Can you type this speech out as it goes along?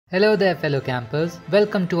Hello there fellow campers,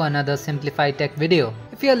 welcome to another simplified tech video.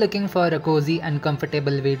 If you are looking for a cozy and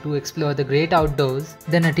comfortable way to explore the great outdoors,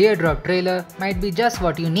 then a Teardrop trailer might be just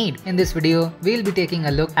what you need. In this video, we'll be taking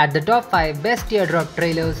a look at the top 5 best Teardrop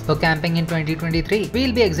trailers for camping in 2023.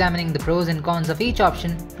 We'll be examining the pros and cons of each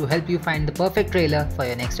option to help you find the perfect trailer for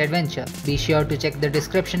your next adventure. Be sure to check the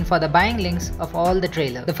description for the buying links of all the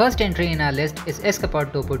trailers. The first entry in our list is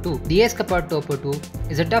Escapade Topo 2. The Escapade Topo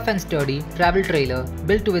 2 is a tough and sturdy travel trailer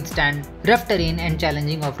built to withstand rough terrain and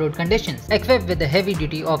challenging off-road conditions. Equipped with a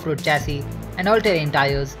heavy-duty off-road chassis and all-terrain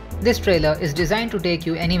tires, this trailer is designed to take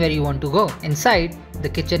you anywhere you want to go. Inside, the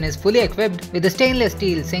kitchen is fully equipped with a stainless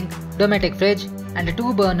steel sink, dometic fridge, and a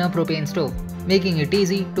 2-burner propane stove, making it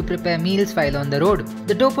easy to prepare meals while on the road.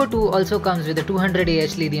 The Topo 2 also comes with a 200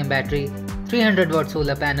 Ah lithium battery, 300-watt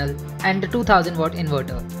solar panel, and a 2000-watt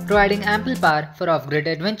inverter, providing ample power for off-grid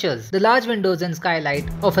adventures. The large windows and skylight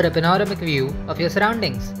offer a panoramic view of your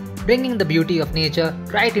surroundings, bringing the beauty of nature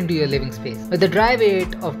right into your living space. With a dry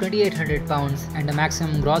weight of 2800 pounds and a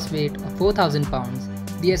maximum gross weight of 4000 pounds,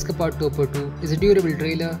 the Escapade Topo 2 is a durable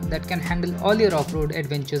trailer that can handle all your off-road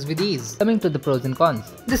adventures with ease. Coming to the pros and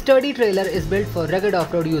cons. This sturdy trailer is built for rugged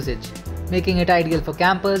off-road usage, making it ideal for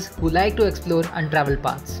campers who like to explore untraveled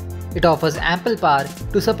paths. It offers ample power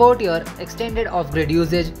to support your extended off-grid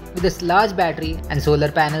usage with its large battery and solar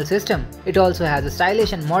panel system. It also has a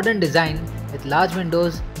stylish and modern design with large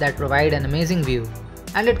windows that provide an amazing view.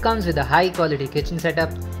 And it comes with a high-quality kitchen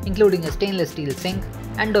setup, including a stainless steel sink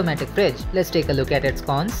and dometic fridge. Let's take a look at its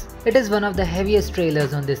cons. It is one of the heaviest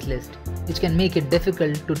trailers on this list, which can make it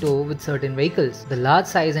difficult to tow with certain vehicles. The large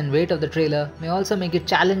size and weight of the trailer may also make it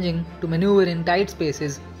challenging to maneuver in tight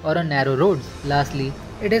spaces or on narrow roads. Lastly,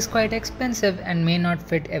 it is quite expensive and may not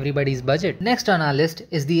fit everybody's budget. Next on our list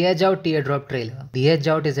is the Edge Out Teardrop trailer. The Edge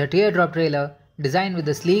Out is a teardrop trailer designed with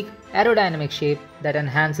a sleek, aerodynamic shape that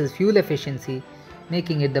enhances fuel efficiency,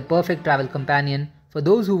 making it the perfect travel companion for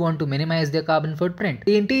those who want to minimize their carbon footprint.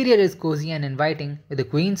 The interior is cozy and inviting with a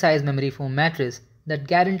queen-size memory foam mattress that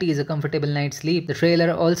guarantees a comfortable night's sleep. The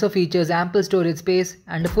trailer also features ample storage space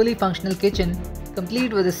and a fully functional kitchen,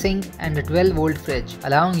 complete with a sink and a 12-volt fridge,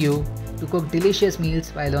 allowing you to cook delicious meals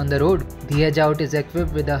while on the road. The Edge Out is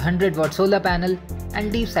equipped with a 100-watt solar panel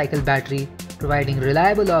and deep cycle battery, providing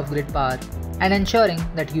reliable off-grid power and ensuring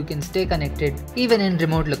that you can stay connected even in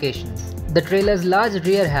remote locations. The trailer's large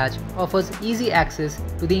rear hatch offers easy access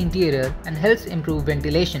to the interior and helps improve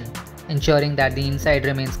ventilation, ensuring that the inside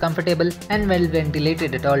remains comfortable and well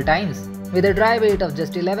ventilated at all times. With a dry weight of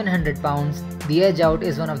just 1100 pounds, the Edge Out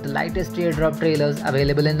is one of the lightest teardrop trailers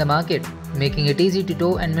available in the market, making it easy to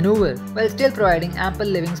tow and maneuver, while still providing ample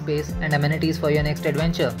living space and amenities for your next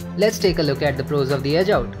adventure. Let's take a look at the pros of the Edge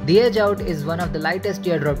Out. The Edge Out is one of the lightest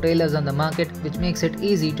teardrop trailers on the market, which makes it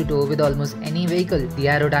easy to tow with almost any vehicle. The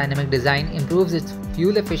aerodynamic design improves its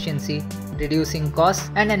fuel efficiency, reducing costs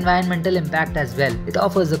and environmental impact as well. It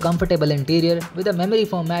offers a comfortable interior with a memory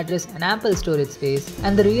foam mattress and ample storage space,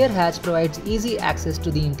 and the rear hatch provides easy access to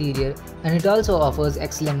the interior, and it also offers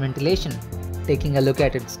excellent ventilation. Taking a look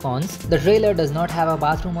at its cons, the trailer does not have a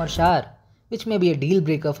bathroom or shower, which may be a deal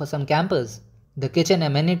breaker for some campers. The kitchen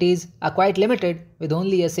amenities are quite limited, with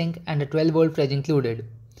only a sink and a 12-volt fridge included.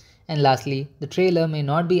 And lastly, the trailer may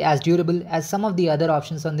not be as durable as some of the other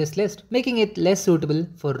options on this list, making it less suitable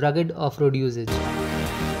for rugged off-road usage.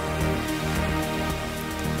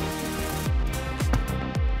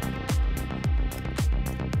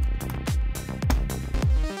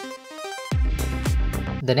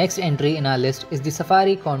 The next entry in our list is the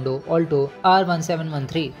Safari Kondo Alto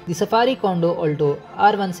R1713. The Safari Kondo Alto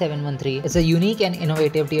R1713 is a unique and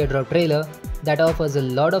innovative teardrop trailer that offers a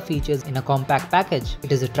lot of features in a compact package.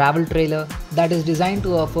 It is a travel trailer that is designed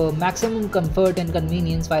to offer maximum comfort and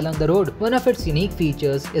convenience while on the road. One of its unique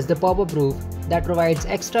features is the pop-up roof that provides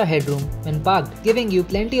extra headroom when parked, giving you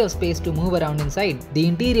plenty of space to move around inside. The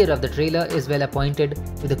interior of the trailer is well appointed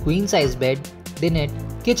with a queen-size bed,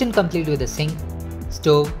 dinette, kitchen complete with a sink,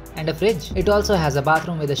 stove, and a fridge. It also has a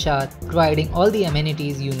bathroom with a shower, providing all the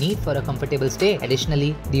amenities you need for a comfortable stay.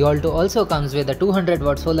 Additionally, the Alto also comes with a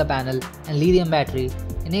 200-watt solar panel and lithium battery,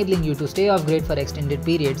 enabling you to stay off-grid for extended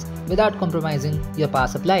periods without compromising your power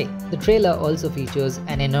supply. The trailer also features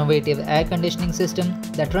an innovative air conditioning system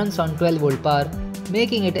that runs on 12-volt power,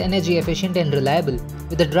 making it energy efficient and reliable.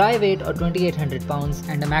 With a dry weight of 2800 pounds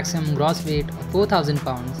and a maximum gross weight of 4000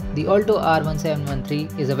 pounds, the Alto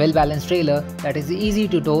R1713 is a well-balanced trailer that is easy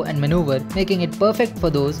to tow and maneuver, making it perfect for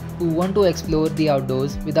those who want to explore the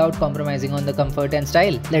outdoors without compromising on the comfort and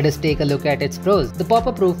style. Let us take a look at its pros. The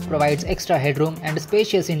pop-up roof provides extra headroom and a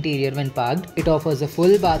spacious interior when parked. It offers a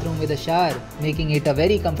full bathroom with a shower, making it a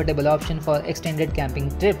very comfortable option for extended camping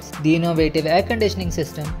trips. The innovative air conditioning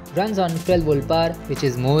system runs on 12-volt power, which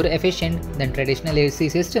is more efficient than traditional AC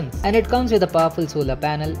systems, and it comes with a powerful solar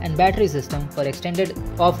panel and battery system for extended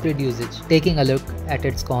off-grid usage. Taking a look at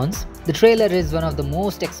its cons, the trailer is one of the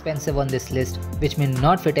most expensive on this list, which may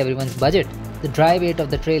not fit everyone's budget. The dry weight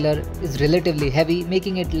of the trailer is relatively heavy,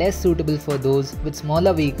 making it less suitable for those with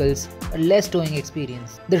smaller vehicles or less towing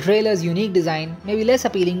experience. The trailer's unique design may be less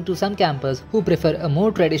appealing to some campers who prefer a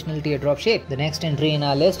more traditional teardrop shape. The next entry in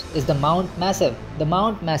our list is the Mount Massive. The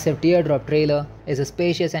Mount Massive teardrop trailer is a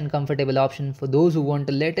spacious and comfortable option for those who want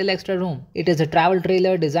a little extra room. It is a travel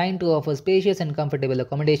trailer designed to offer spacious and comfortable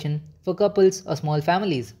accommodation for couples or small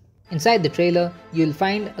families. Inside the trailer, you'll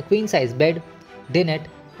find a queen-size bed, dinette,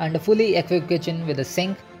 and a fully equipped kitchen with a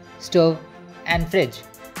sink, stove, and fridge,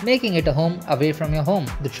 making it a home away from your home.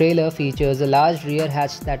 The trailer features a large rear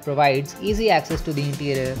hatch that provides easy access to the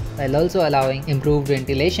interior while also allowing improved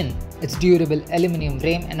ventilation. Its durable aluminum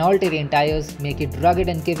frame and all-terrain tires make it rugged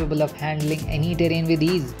and capable of handling any terrain with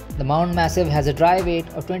ease. The Mount Massive has a dry weight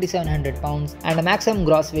of 2700 pounds and a maximum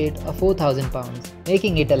gross weight of 4000 pounds,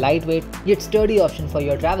 making it a lightweight yet sturdy option for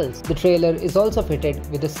your travels. The trailer is also fitted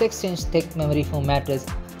with a 6-inch thick memory foam mattress,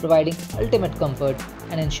 providing ultimate comfort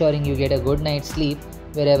and ensuring you get a good night's sleep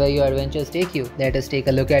wherever your adventures take you. Let us take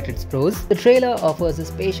a look at its pros. The trailer offers a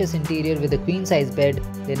spacious interior with a queen-size bed,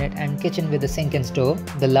 dinette, and kitchen with a sink and stove.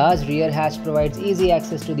 The large rear hatch provides easy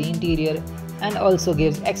access to the interior and also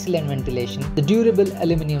gives excellent ventilation. The durable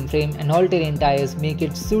aluminum frame and all-terrain tires make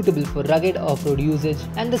it suitable for rugged off-road usage,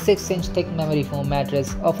 and the 6-inch thick memory foam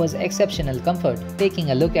mattress offers exceptional comfort.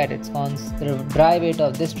 Taking a look at its cons, the dry weight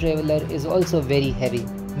of this trailer is also very heavy,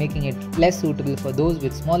 making it less suitable for those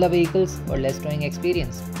with smaller vehicles or less towing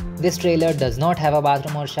experience. This trailer does not have a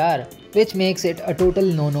bathroom or shower, which makes it a total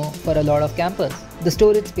no-no for a lot of campers. The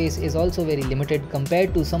storage space is also very limited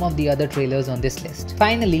compared to some of the other trailers on this list.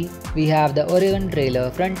 Finally, we have the Oregon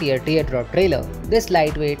Trailer Frontier Teardrop Trailer. This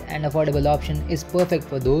lightweight and affordable option is perfect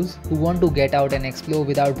for those who want to get out and explore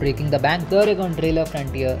without breaking the bank. The Oregon Trailer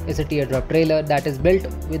Frontier is a teardrop trailer that is built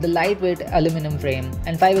with a lightweight aluminum frame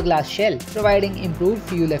and fiberglass shell, providing improved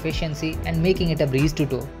fuel efficiency and making it a breeze to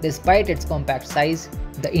tow. Despite its compact size,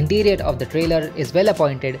 the interior of the trailer is well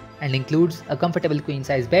appointed and includes a comfortable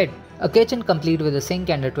queen-size bed, a kitchen complete with a sink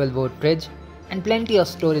and a 12-volt fridge, and plenty of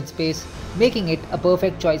storage space, making it a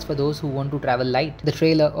perfect choice for those who want to travel light. The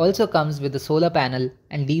trailer also comes with a solar panel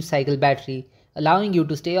and deep cycle battery, allowing you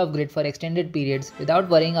to stay off-grid for extended periods without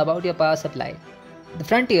worrying about your power supply. The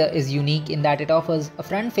Frontier is unique in that it offers a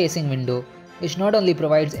front-facing window, which not only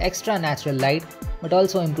provides extra natural light but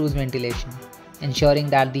also improves ventilation, ensuring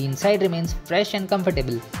that the inside remains fresh and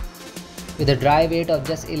comfortable. With a dry weight of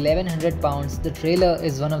just 1100 pounds, the trailer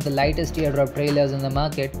is one of the lightest teardrop trailers on the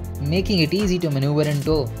market, making it easy to maneuver and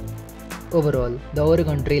tow. Overall, the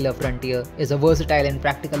Oregon Trailer Frontier is a versatile and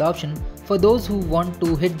practical option for those who want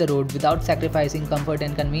to hit the road without sacrificing comfort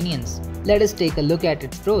and convenience. Let us take a look at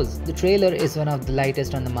its pros. The trailer is one of the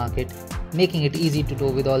lightest on the market, making it easy to tow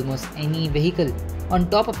with almost any vehicle. On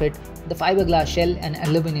top of it, the fiberglass shell and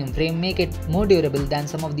aluminum frame make it more durable than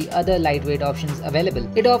some of the other lightweight options available.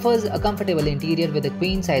 It offers a comfortable interior with a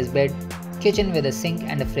queen-size bed, kitchen with a sink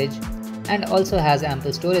and a fridge, and also has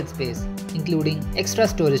ample storage space, including extra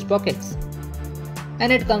storage pockets.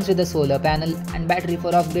 And it comes with a solar panel and battery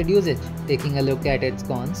for off-grid usage. Taking a look at its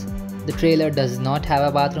cons, the trailer does not have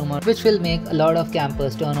a bathroom, which will make a lot of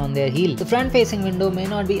campers turn on their heel. The front-facing window may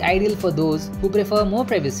not be ideal for those who prefer more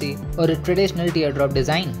privacy or a traditional teardrop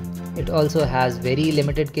design. It also has very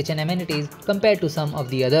limited kitchen amenities compared to some of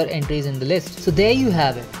the other entries in the list. So there you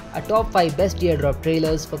have it, a top 5 best teardrop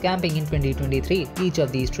trailers for camping in 2023. Each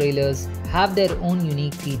of these trailers have their own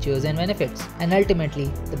unique features and benefits, and ultimately,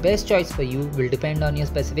 the best choice for you will depend on your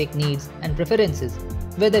specific needs and preferences.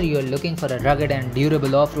 Whether you are looking for a rugged and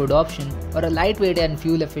durable off-road option or a lightweight and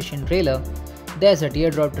fuel-efficient trailer, there's a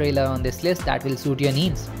teardrop trailer on this list that will suit your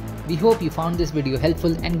needs. We hope you found this video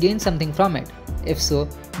helpful and gained something from it. If so,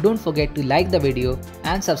 don't forget to like the video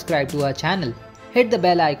and subscribe to our channel. Hit the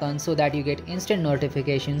bell icon so that you get instant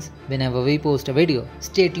notifications whenever we post a video.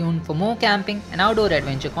 Stay tuned for more camping and outdoor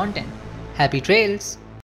adventure content. Happy trails!